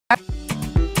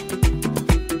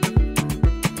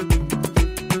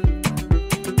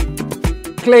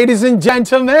Ladies and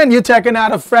gentlemen, you're checking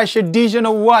out a fresh edition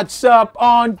of What's Up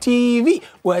on TV.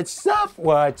 What's up?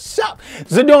 What's up?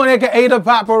 Zdon aka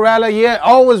Paporella here,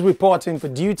 always reporting for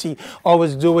duty,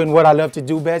 always doing what I love to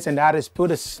do best, and that is put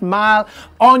a smile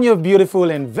on your beautiful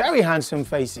and very handsome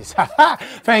faces.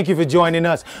 Thank you for joining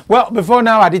us. Well, before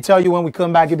now, I did tell you when we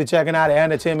come back, you'll be checking out the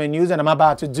entertainment news, and I'm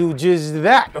about to do just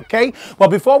that, okay? Well,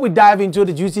 before we dive into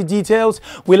the juicy details,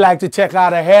 we like to check out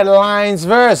the headlines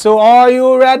first. So are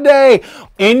you ready?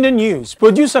 In the news,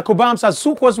 producer Kobam's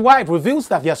Asuquo's wife reveals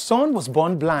that their son was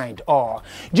born blind. Or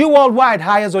G Worldwide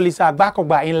hires Olisa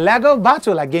Agbakoba in legal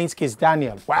battle against Kizz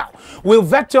Daniel. Wow. Will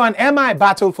Vector and MI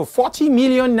battle for 40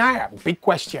 million naira? Big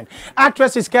question.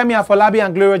 Actresses Kemi Afolabi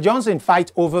and Gloria Johnson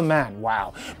fight over man.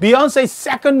 Wow. Beyonce's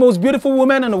second most beautiful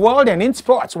woman in the world, and in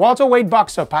sports, welterweight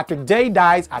boxer Patrick Day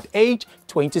dies at age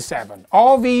 27.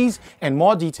 All these and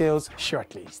more details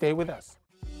shortly. Stay with us.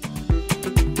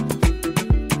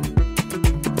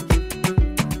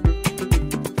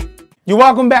 You're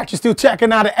welcome back. You're still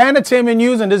checking out the entertainment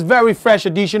news and this very fresh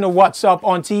edition of What's Up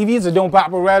on TV. Zdon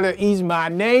Paporella is my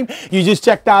name. You just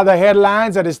checked out the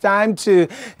headlines, and it's time to,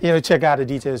 check out the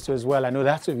details too as well. I know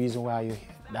that's the reason why you're here.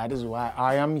 That is why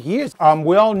I am here.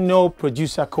 We all know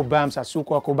producer Kobam's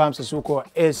Asuquo. Kobam's Asuquo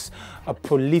is a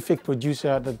prolific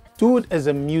producer. The dude is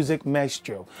a music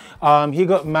maestro. He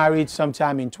got married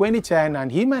sometime in 2010, and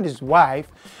him and his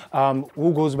wife,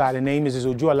 who goes by the name is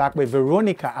Ojuolakwe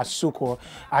Veronica Asuquo,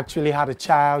 actually had a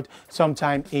child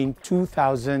sometime in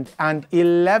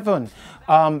 2011.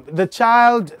 The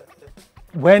child,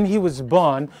 when he was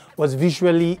born, was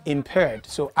visually impaired.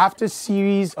 So after a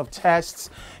series of tests,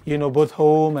 both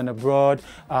home and abroad,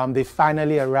 they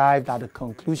finally arrived at the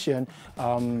conclusion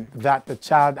that the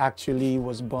child actually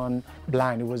was born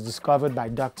blind. It was discovered by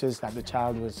doctors that the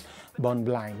child was born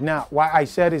blind. Now, why I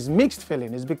said is mixed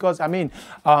feeling is because,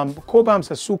 Kobam's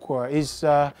Asuquo is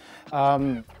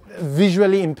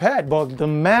visually impaired, but the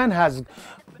man has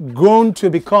grown to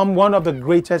become one of the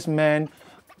greatest men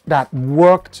that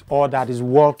worked or that is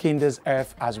walking this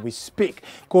earth as we speak.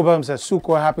 Kobam's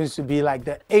Asuquo happens to be like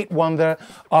the eighth wonder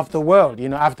of the world,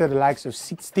 after the likes of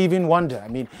Stevie Wonder.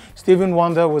 Stevie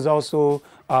Wonder was also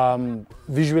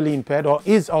visually impaired, or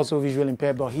is also visually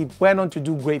impaired, but he went on to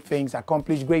do great things,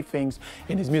 accomplish great things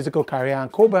in his musical career,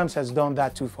 and Kobam's has done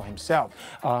that too for himself.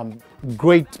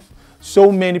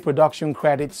 So many production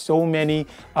credits, so many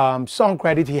song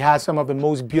credits. He has some of the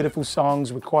most beautiful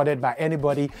songs recorded by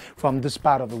anybody from this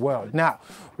part of the world. Now,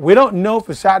 we don't know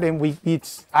for certain.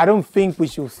 I don't think we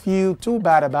should feel too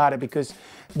bad about it, because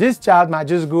this child might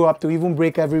just grow up to even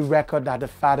break every record that the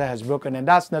father has broken. And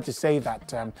that's not to say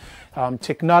that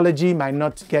technology might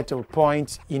not get to a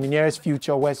point in the nearest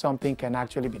future where something can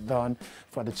actually be done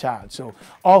for the child. So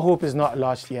all hope is not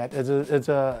lost yet.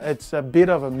 It's a bit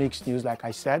of a mixed news, like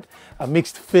I said, a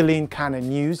mixed feeling kind of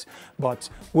news. But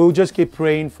we'll just keep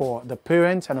praying for the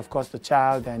parents and, of course, the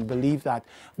child, and believe that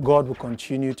God will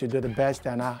continue to do the best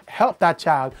and help that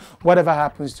child, whatever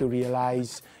happens, to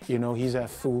realize, his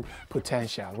full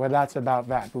potential. Well, that's about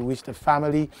that. We wish the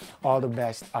family all the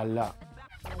best of luck.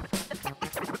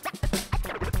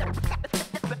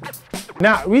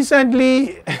 Now,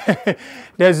 recently,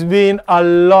 there's been a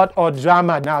lot of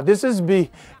drama. Now, this is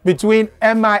between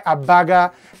MI,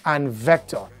 Abaga, and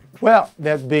Vector. Well,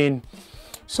 there's been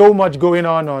so much going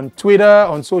on Twitter,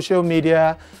 on social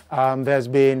media. There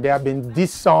have been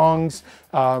diss songs.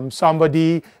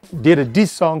 Somebody did a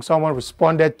diss song, someone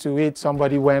responded to it,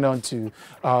 somebody went on to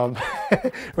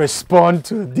respond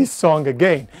to this song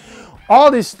again.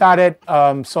 All this started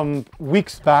some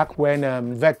weeks back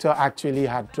when Vector actually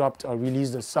had dropped or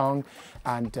released a song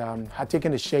and had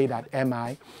taken the shade at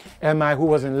MI. MI, who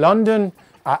was in London,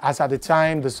 as at the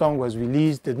time the song was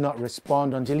released, did not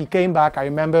respond until he came back. I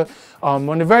remember on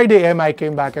the very day MI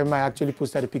came back, MI actually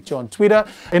posted a picture on Twitter.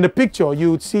 In the picture,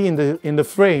 you would see in the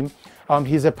frame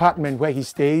his apartment where he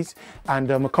stays, and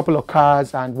a couple of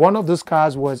cars, and one of those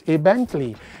cars was a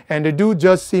Bentley, and the dude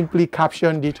just simply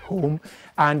captioned it "home,"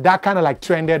 and that kind of like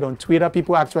trended on Twitter.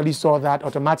 People actually saw that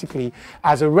automatically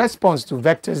as a response to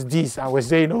Vector's diss, and were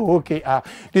saying, oh, okay,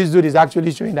 this dude is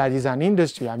actually showing that he's an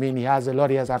industry. He has a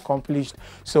lot, he has accomplished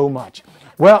so much.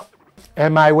 Well,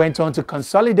 MI went on to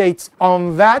consolidate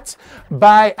on that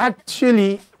by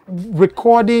actually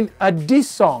recording a diss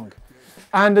song.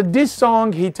 And this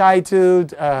song he titled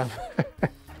The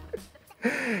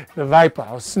Viper,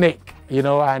 or Snake,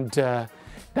 and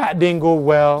that didn't go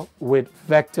well with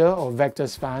Vector or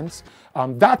Vector's fans.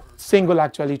 That single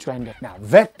actually trended. Now,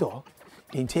 Vector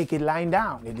didn't take it lying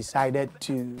down. They decided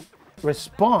to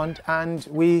respond, and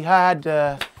we had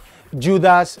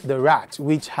Judas the Rat,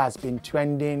 which has been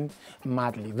trending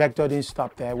madly. Vector didn't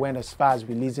stop there, went as far as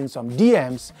releasing some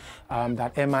DMs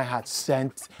that MI had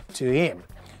sent to him.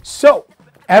 So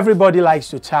everybody likes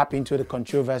to tap into the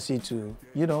controversy to,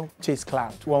 you know, chase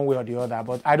clout one way or the other.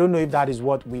 But I don't know if that is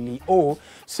what Willie O,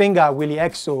 singer Willie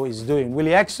XO, is doing.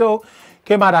 Willie XO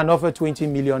came out and offered 20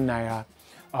 million naira,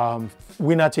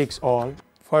 winner takes all,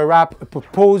 for a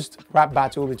proposed rap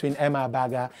battle between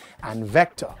Abaga and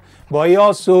Vector. But he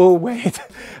also went,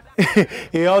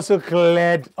 he also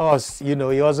cleared us, you know,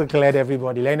 he also cleared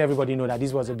everybody, letting everybody know that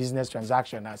this was a business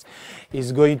transaction, as it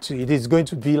is going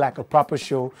to be like a proper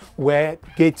show where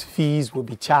gate fees will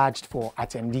be charged for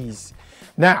attendees.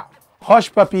 Now, Hush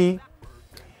Puppy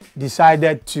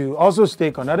decided to also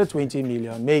stake another 20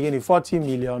 million, making it 40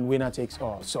 million, winner takes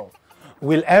all. So,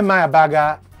 will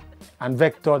Abaga and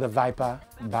Vector ThaViper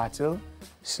battle,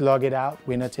 slug it out,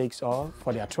 winner takes all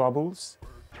for their troubles?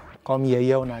 Come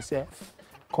here on ourselves,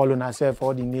 call on ourselves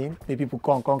all the name, maybe people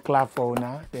come clap for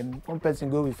now, then one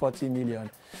person go with 40 million.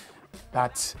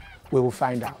 That we will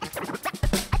find out.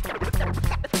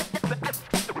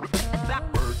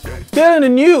 Still in the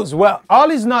news, well, all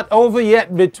is not over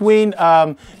yet between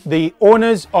the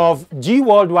owners of G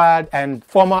Worldwide and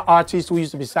former artist who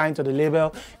used to be signed to the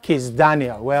label, Kizz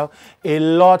Daniel. Well, a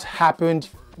lot happened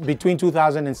between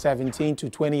 2017 to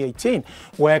 2018,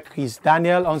 where Kizz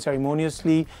Daniel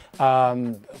unceremoniously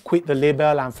quit the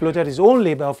label and floated his own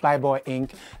label, Flyboy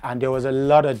Inc. And there was a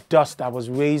lot of dust that was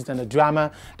raised and the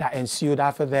drama that ensued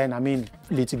after then. I mean,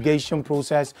 litigation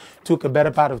process took a better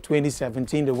part of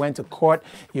 2017. They went to court.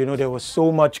 You know, there was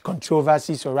so much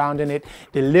controversy surrounding it.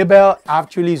 The label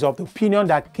actually is of the opinion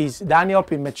that Kizz Daniel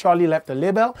prematurely left the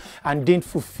label and didn't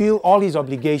fulfill all his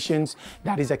obligations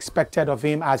that is expected of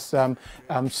him as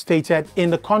stated in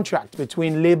the contract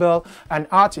between label and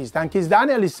artist. And Kizz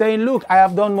Daniel is saying, look, I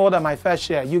have done more than my fair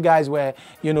share. You guys were,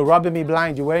 you know, robbing me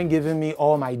blind. You weren't giving me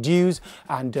all my dues.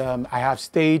 And I have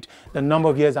stayed the number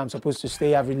of years I'm supposed to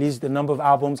stay. I've released the number of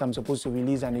albums I'm supposed to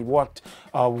release, and it worked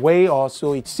way, or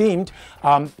so it seemed.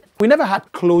 We never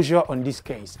had closure on this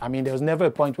case. I mean, there was never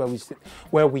a point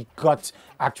where we got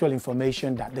actual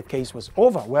information that the case was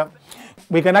over. Well,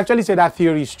 we can actually say that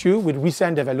theory is true with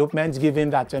recent developments, given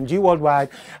that G Worldwide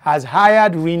has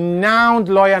hired renowned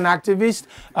lawyer and activist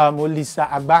Olisa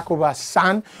Agbakoba's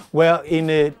son, well,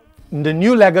 in the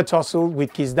new legal tussle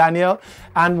with Kizz Daniel.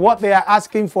 And what they are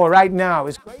asking for right now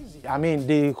is crazy. I mean,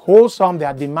 the whole sum they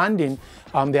are demanding,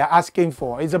 they are asking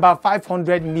for is about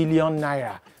 500 million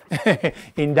naira.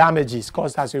 In damages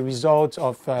caused as a result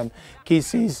of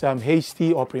Kizz's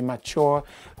hasty or premature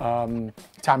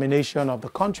termination of the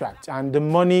contract. And the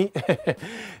money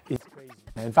is crazy.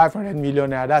 And 500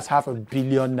 million naira, that's $500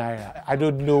 million naira. I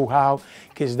don't know how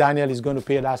Kizz Daniel is going to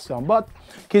pay that sum. But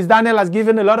Kizz Daniel has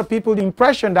given a lot of people the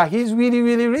impression that he's really,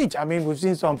 really rich. I mean, we've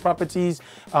seen some properties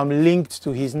linked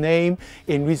to his name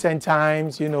in recent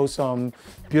times, you know, some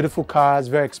beautiful cars,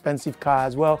 very expensive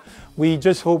cars. Well, we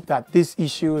just hope that this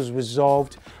issue is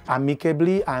resolved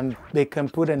amicably and they can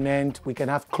put an end. We can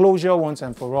have closure once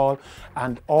and for all,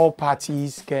 and all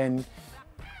parties can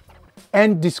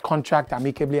end this contract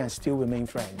amicably and still remain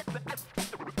friends.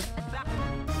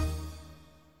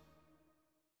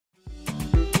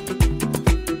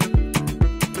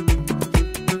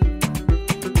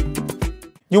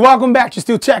 You're welcome back. You're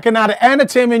still checking out the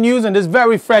entertainment news and this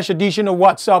very fresh edition of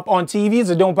What's Up on TV.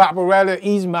 Zdon Paporella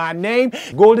is my name.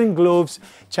 Golden Globes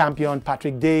champion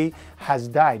Patrick Day has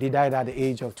died. He died at the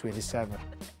age of 27.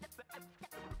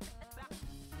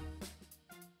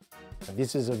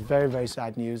 This is a very, very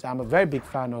sad news. I'm a very big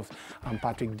fan of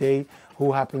Patrick Day,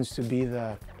 who happens to be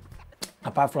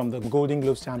apart from the Golden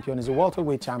Globes champion, is a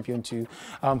welterweight champion too.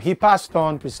 He passed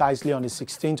on precisely on the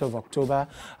 16th of October,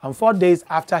 4 days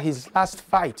after his last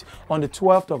fight on the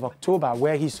 12th of October,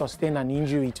 where he sustained an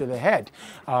injury to the head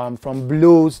from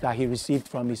blows that he received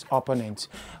from his opponent,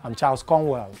 Charles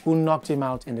Conwell, who knocked him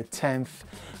out in the 10th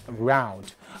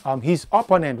round. His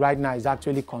opponent right now is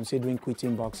actually considering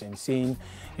quitting boxing, saying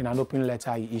in an open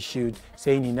letter he issued,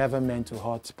 saying he never meant to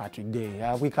hurt Patrick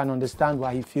Day. We can understand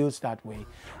why he feels that way,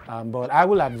 but I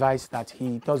will advise that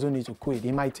he doesn't need to quit.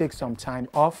 He might take some time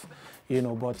off, you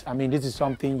know, but I mean, this is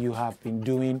something you have been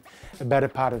doing a better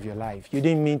part of your life. You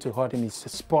didn't mean to hurt him, it's a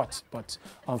sport, but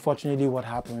unfortunately what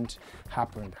happened,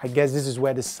 happened. I guess this is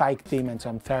where the psych team and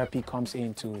some therapy comes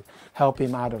in to help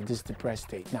him out of this depressed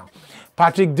state. Now,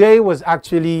 Patrick Day was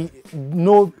actually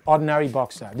no ordinary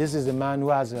boxer. This is a man who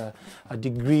has a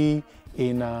degree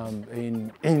in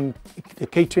the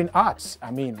catering arts.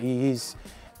 I mean, he's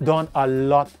done a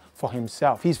lot for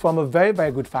himself. He's from a very,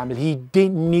 very good family. He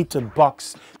didn't need to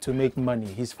box to make money.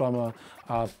 He's from a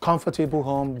comfortable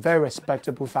home, very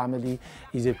respectable family.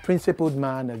 He's a principled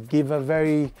man, a giver,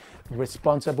 very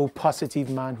responsible, positive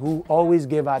man who always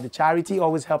gave out the charity,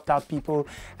 always helped out people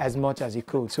as much as he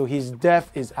could. So his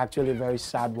death is actually a very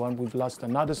sad one. We've lost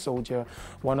another soldier,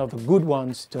 one of the good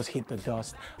ones just hit the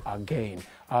dust again.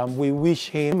 We wish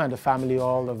him and the family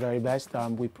all the very best.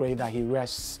 We pray that he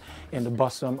rests in the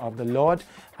bosom of the Lord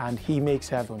and he makes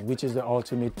heaven, which is the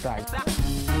ultimate prize.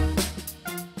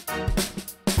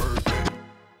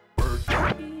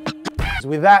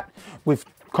 With that, we've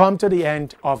come to the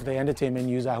end of the entertainment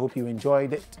news. I hope you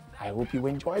enjoyed it. I hope you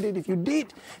enjoyed it. If you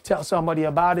did, tell somebody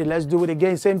about it. Let's do it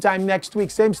again. Same time next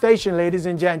week, same station, ladies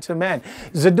and gentlemen.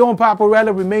 Zdon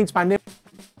Paporella remains my name.